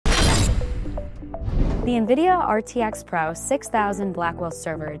The NVIDIA RTX PRO 6000 Blackwell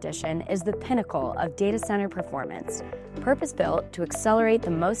Server Edition is the pinnacle of data center performance, purpose-built to accelerate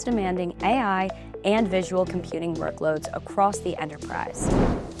the most demanding AI and visual computing workloads across the enterprise.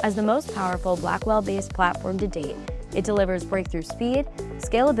 As the most powerful Blackwell-based platform to date, it delivers breakthrough speed,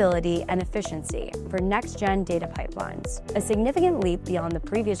 scalability, and efficiency for next-gen data pipelines. A significant leap beyond the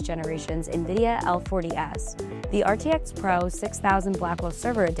previous generation's NVIDIA L40S, the RTX PRO 6000 Blackwell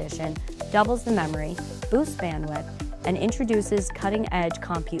Server Edition doubles the memory, boosts bandwidth, and introduces cutting-edge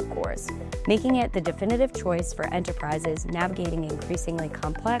compute cores, making it the definitive choice for enterprises navigating increasingly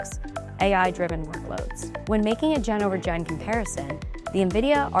complex, AI-driven workloads. When making a gen-over-gen comparison, the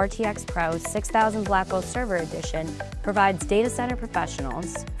NVIDIA RTX PRO 6000 Blackwell Server Edition provides data center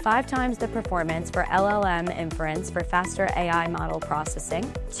professionals 5 times the performance for LLM inference for faster AI model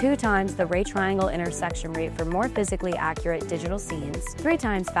processing, 2 times the ray triangle intersection rate for more physically accurate digital scenes, 3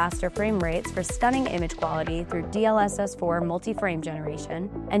 times faster frame rates for stunning image quality through DLSS4 Multi-Frame Generation,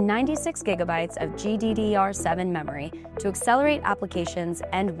 and 96 gigabytes of GDDR7 memory to accelerate applications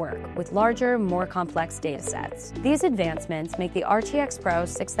and work with larger, more complex datasets. These advancements make the RTX PRO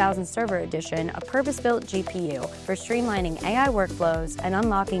 6000 Server Edition a purpose-built GPU for streamlining AI workflows and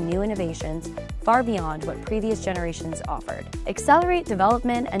unlocking new innovations far beyond what previous generations offered. Accelerate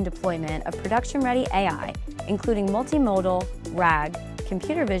development and deployment of production-ready AI, including multimodal, RAG,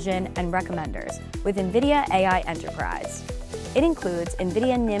 computer vision, and recommenders with NVIDIA AI Enterprise. It includes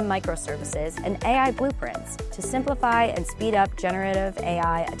NVIDIA NIM microservices and AI blueprints to simplify and speed up generative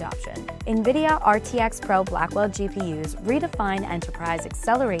AI adoption. NVIDIA RTX PRO Blackwell GPUs redefine enterprise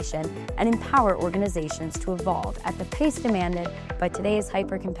acceleration and empower organizations to evolve at the pace demanded by today's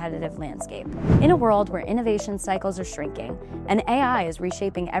hyper-competitive landscape. In a world where innovation cycles are shrinking and AI is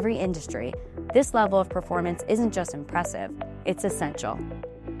reshaping every industry, this level of performance isn't just impressive, it's essential.